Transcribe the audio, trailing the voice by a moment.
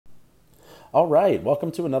All right,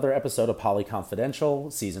 welcome to another episode of Poly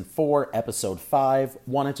Confidential, Season 4, Episode 5.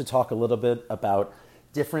 Wanted to talk a little bit about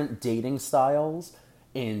different dating styles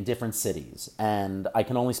in different cities. And I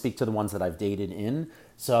can only speak to the ones that I've dated in,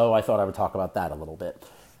 so I thought I would talk about that a little bit.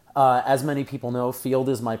 As many people know, Field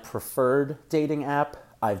is my preferred dating app.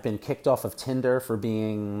 I've been kicked off of Tinder for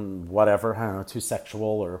being whatever, I don't know, too sexual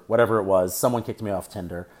or whatever it was. Someone kicked me off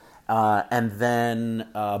Tinder. And then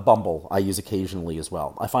Bumble I use occasionally as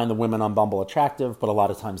well. I find the women on Bumble attractive, but a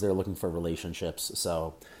lot of times they're looking for relationships,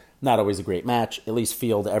 so not always a great match. At least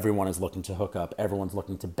Field, everyone is looking to hook up. Everyone's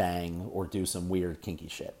looking to bang or do some weird kinky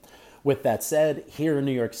shit. With that said, here in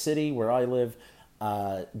New York City, where I live,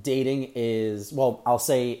 dating is, well, I'll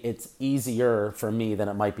say it's easier for me than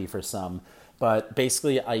it might be for some. But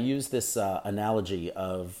basically, I use this analogy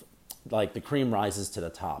of like the cream rises to the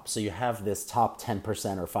top. So you have this top 10%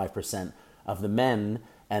 or 5% of the men,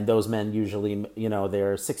 and those men usually,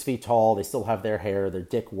 they're 6 feet tall, they still have their hair, their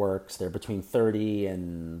dick works, they're between 30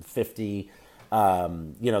 and 50.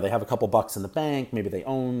 They have a couple bucks in the bank, maybe they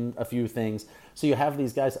own a few things. So you have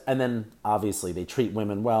these guys, and then obviously they treat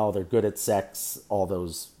women well, they're good at sex, all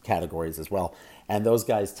those categories as well. And those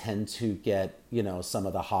guys tend to get, some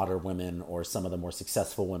of the hotter women or some of the more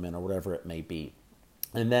successful women or whatever it may be.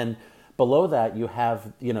 And then below that, you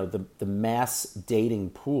have, the mass dating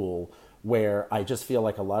pool where I just feel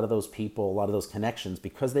like a lot of those people, a lot of those connections,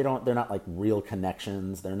 because they're not like real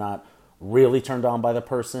connections, they're not really turned on by the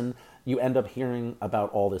person, you end up hearing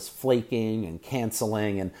about all this flaking and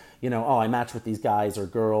canceling and, I match with these guys or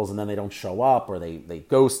girls and then they don't show up or they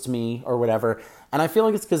ghost me or whatever. And I feel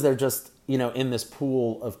like it's because they're just, in this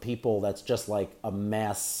pool of people that's just like a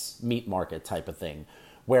mass meat market type of thing.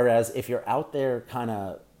 Whereas if you're out there kind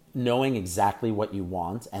of knowing exactly what you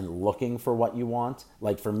want and looking for what you want,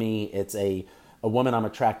 like for me, it's a woman I'm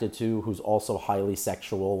attracted to who's also highly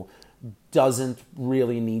sexual, doesn't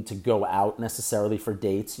really need to go out necessarily for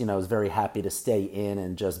dates, is very happy to stay in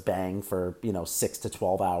and just bang for, 6 to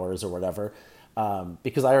 12 hours or whatever,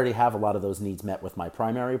 because I already have a lot of those needs met with my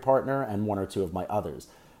primary partner and one or two of my others.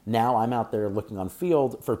 Now I'm out there looking on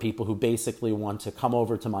Field for people who basically want to come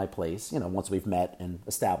over to my place, once we've met and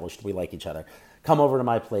established we like each other, come over to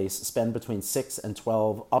my place, spend between 6 and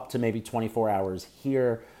 12, up to maybe 24 hours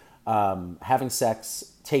here, having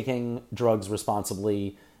sex, taking drugs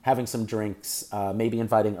responsibly, having some drinks, maybe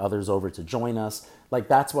inviting others over to join us. Like,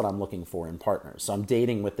 that's what I'm looking for in partners. So I'm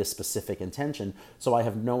dating with this specific intention. So I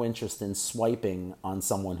have no interest in swiping on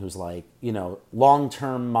someone who's like,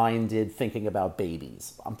 long-term minded, thinking about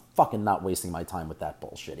babies. I'm fucking not wasting my time with that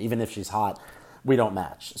bullshit. Even if she's hot, we don't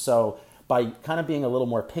match. So by kind of being a little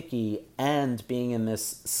more picky and being in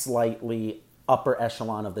this slightly upper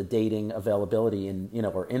echelon of the dating availability and,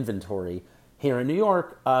 or inventory, here in New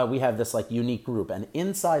York, we have this like unique group. And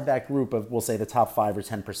inside that group of, we'll say the top 5 or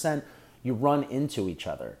 10%, you run into each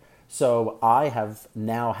other. So I have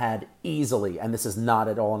now had easily, and this is not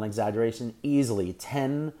at all an exaggeration, easily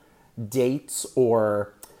 10 dates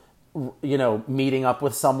or, meeting up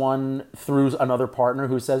with someone through another partner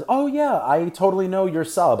who says, oh yeah, I totally know your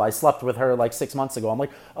sub. I slept with her like 6 months ago. I'm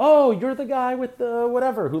like, oh, you're the guy with the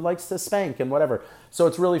whatever who likes to spank and whatever. So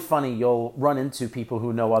it's really funny. You'll run into people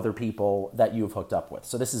who know other people that you've hooked up with.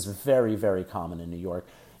 So this is very, very common in New York.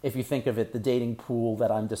 If you think of it, the dating pool that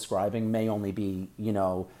I'm describing may only be,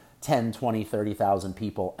 10, 20, 30,000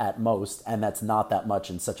 people at most. And that's not that much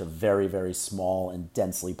in such a very, very small and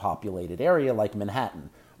densely populated area like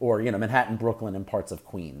Manhattan. Or, Manhattan, Brooklyn, and parts of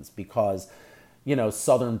Queens. Because,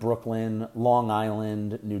 Southern Brooklyn, Long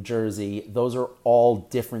Island, New Jersey, those are all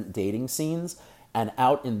different dating scenes. And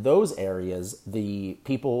out in those areas, the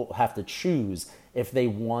people have to choose if they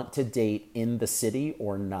want to date in the city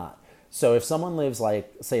or not. So if someone lives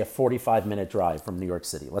like, say, a 45-minute drive from New York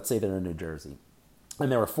City, let's say they're in New Jersey,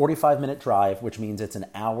 and they're a 45-minute drive, which means it's an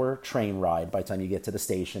hour train ride by the time you get to the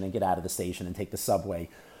station and get out of the station and take the subway,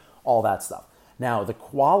 all that stuff. Now, the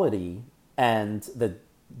quality and the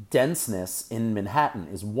denseness in Manhattan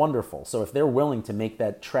is wonderful. So if they're willing to make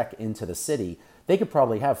that trek into the city, they could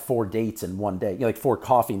probably have 4 dates in one day, like 4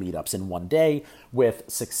 coffee meetups in one day with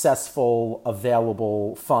successful,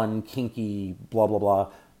 available, fun, kinky, blah, blah,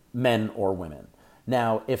 blah, men or women.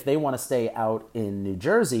 Now, if they want to stay out in New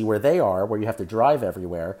Jersey where they are, where you have to drive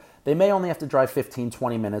everywhere, they may only have to drive 15,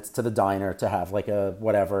 20 minutes to the diner to have like a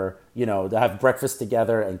whatever, to have breakfast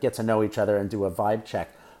together and get to know each other and do a vibe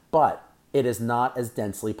check. But it is not as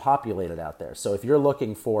densely populated out there. So if you're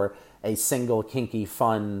looking for a single, kinky,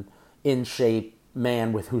 fun, in shape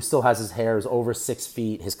man who still has his hair is over 6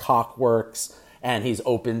 feet, his cock works, and he's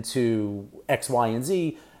open to X, Y, and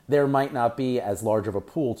Z, there might not be as large of a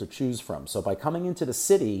pool to choose from. So by coming into the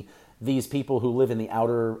city, these people who live in the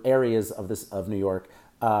outer areas of New York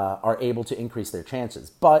are able to increase their chances.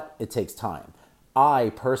 But it takes time.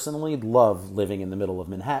 I personally love living in the middle of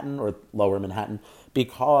Manhattan or lower Manhattan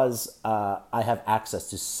because I have access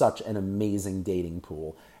to such an amazing dating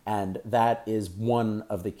pool. And that is one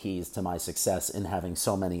of the keys to my success in having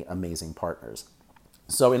so many amazing partners.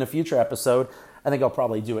 So in a future episode, I think I'll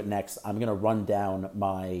probably do it next. I'm going to run down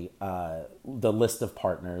my the list of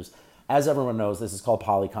partners. As everyone knows, this is called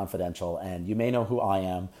Poly Confidential, and you may know who I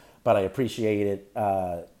am, but I appreciate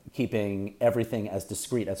it keeping everything as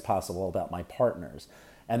discreet as possible about my partners.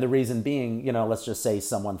 And the reason being, let's just say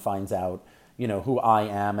someone finds out, who I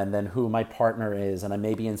am and then who my partner is. And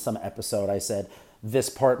maybe in some episode I said, this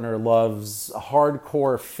partner loves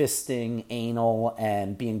hardcore fisting, anal,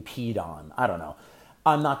 and being peed on. I don't know.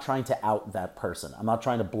 I'm not trying to out that person. I'm not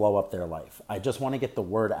trying to blow up their life. I just want to get the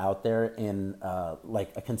word out there in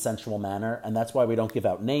like a consensual manner. And that's why we don't give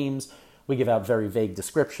out names. We give out very vague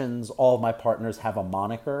descriptions. All of my partners have a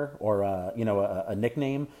moniker or a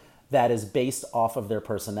nickname that is based off of their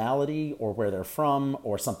personality or where they're from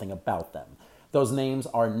or something about them. Those names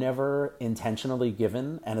are never intentionally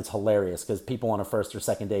given, and it's hilarious because people on a first or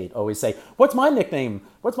second date always say, "What's my nickname?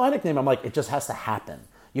 What's my nickname?" I'm like, it just has to happen.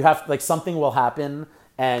 You have something will happen,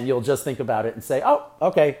 and you'll just think about it and say, "Oh,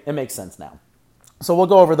 okay, it makes sense now." So we'll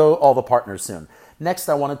go over all the partners soon. Next,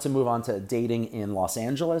 I wanted to move on to dating in Los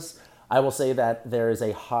Angeles. I will say that there is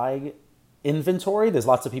a high inventory. There's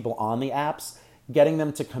lots of people on the apps. Getting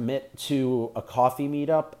them to commit to a coffee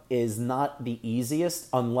meetup is not the easiest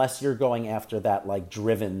unless you're going after that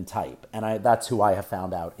driven type. And that's who I have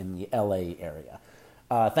found out in the LA area.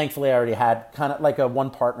 Thankfully, I already had kind of a one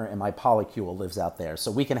partner in my polycule lives out there.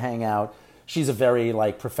 So we can hang out. She's a very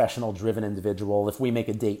professional driven individual. If we make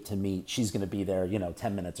a date to meet, she's going to be there,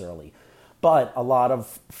 10 minutes early. But a lot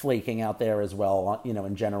of flaking out there as well,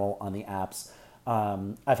 in general on the apps.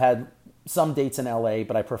 I've had some dates in LA,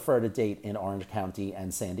 but I prefer to date in Orange County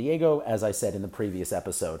and San Diego, as I said in the previous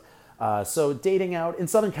episode. So dating out in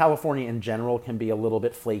Southern California in general can be a little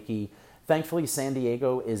bit flaky. Thankfully, San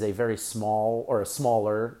Diego is a very small or a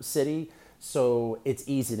smaller city, so it's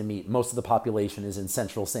easy to meet. Most of the population is in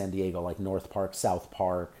central San Diego, like North Park, South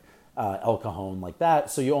Park, El Cajon, like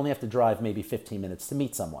that. So you only have to drive maybe 15 minutes to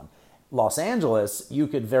meet someone. Los Angeles, you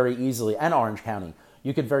could very easily, and Orange County,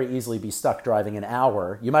 you could very easily be stuck driving an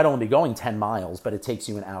hour. You might only be going 10 miles, but it takes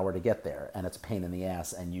you an hour to get there, and it's a pain in the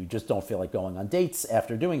ass, and you just don't feel like going on dates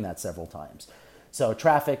after doing that several times. So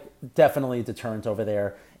traffic, definitely a deterrent over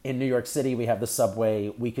there. In New York City, we have the subway.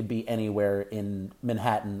 We could be anywhere in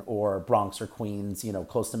Manhattan or Bronx or Queens,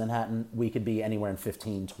 close to Manhattan. We could be anywhere in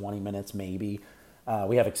 15, 20 minutes maybe.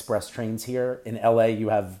 We have express trains here. In LA, you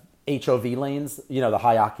have HOV lanes, the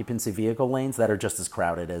high occupancy vehicle lanes that are just as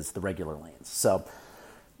crowded as the regular lanes. So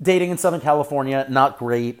dating in Southern California, not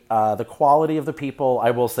great. The quality of the people, I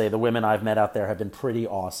will say, the women I've met out there have been pretty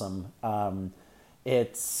awesome.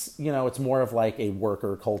 It's more of a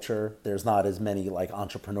worker culture. There's not as many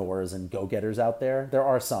entrepreneurs and go-getters out there. There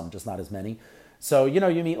are some, just not as many. So,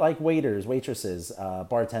 you meet waiters, waitresses,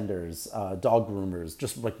 bartenders, dog groomers,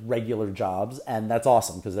 just regular jobs. And that's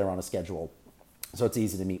awesome because they're on a schedule. So it's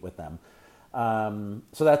easy to meet with them.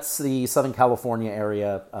 So that's the Southern California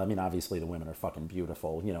area. I mean, obviously the women are fucking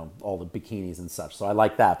beautiful, all the bikinis and such. So I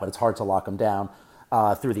like that, but it's hard to lock them down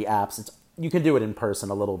through the apps. You can do it in person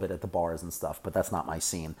a little bit at the bars and stuff, but that's not my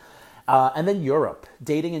scene. And then Europe.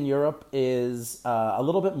 Dating in Europe is a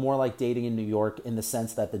little bit more like dating in New York in the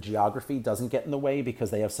sense that the geography doesn't get in the way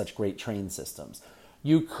because they have such great train systems.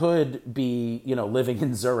 You could be, living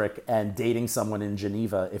in Zurich and dating someone in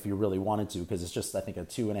Geneva if you really wanted to, because it's just, I think, a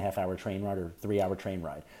 2.5 hour train ride or 3 hour train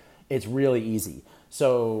ride. It's really easy.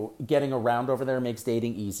 So getting around over there makes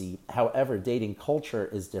dating easy. However, dating culture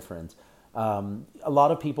is different. A lot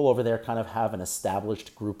of people over there kind of have an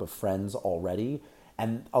established group of friends already,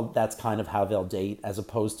 and that's kind of how they'll date as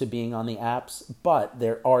opposed to being on the apps. But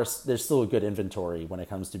there's still a good inventory when it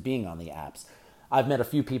comes to being on the apps. I've met a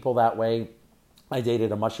few people that way. I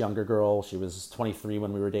dated a much younger girl. She was 23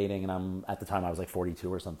 when we were dating, and at the time I was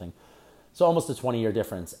 42 or something. So almost a 20-year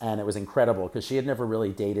difference, and it was incredible because she had never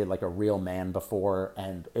really dated a real man before,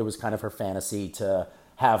 and it was kind of her fantasy to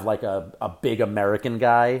have a big American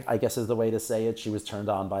guy, I guess is the way to say it. She was turned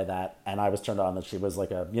on by that, and I was turned on that she was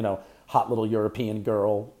a hot little European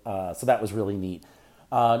girl. So that was really neat.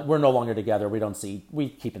 We're no longer together. We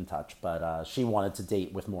keep in touch, but she wanted to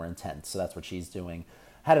date with more intent, so that's what she's doing.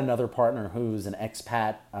 Had another partner who's an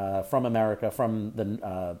expat from America, from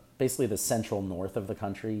the basically the central north of the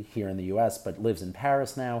country here in the U.S., but lives in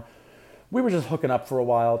Paris now. we were just hooking up for a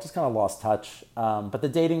while, just kind of lost touch. But the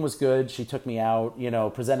dating was good. She took me out,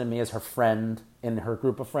 presented me as her friend in her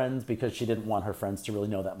group of friends because she didn't want her friends to really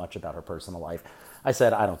know that much about her personal life. I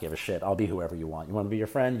said, I don't give a shit. I'll be whoever you want. You want to be your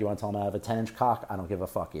friend? You want to tell them I have a 10-inch cock? I don't give a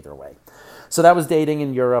fuck either way. So that was dating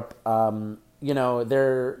in Europe. Their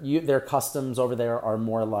customs over there are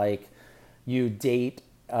more like you date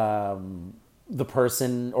the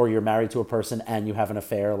person, or you're married to a person and you have an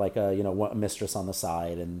affair, like a mistress on the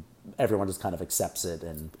side, and everyone just kind of accepts it,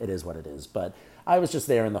 and it is what it is. But I was just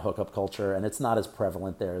there in the hookup culture, and it's not as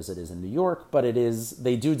prevalent there as it is in New York, but it is.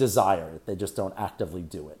 They do desire it. They just don't actively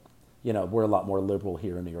do it. We're a lot more liberal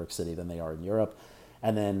here in New York City than they are in Europe.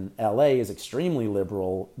 And then LA is extremely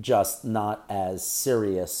liberal, just not as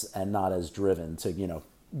serious and not as driven to,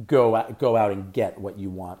 go out and get what you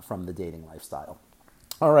want from the dating lifestyle.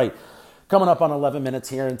 All right. Coming up on 11 minutes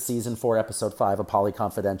here in season 4, episode 5 of Poly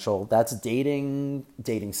Confidential. That's dating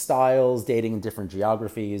styles, dating in different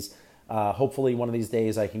geographies. Hopefully one of these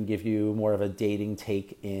days I can give you more of a dating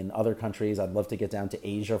take in other countries. I'd love to get down to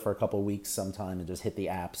Asia for a couple of weeks sometime and just hit the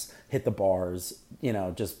apps, hit the bars,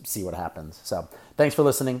 just see what happens. So thanks for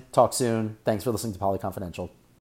listening. Talk soon. Thanks for listening to Poly Confidential.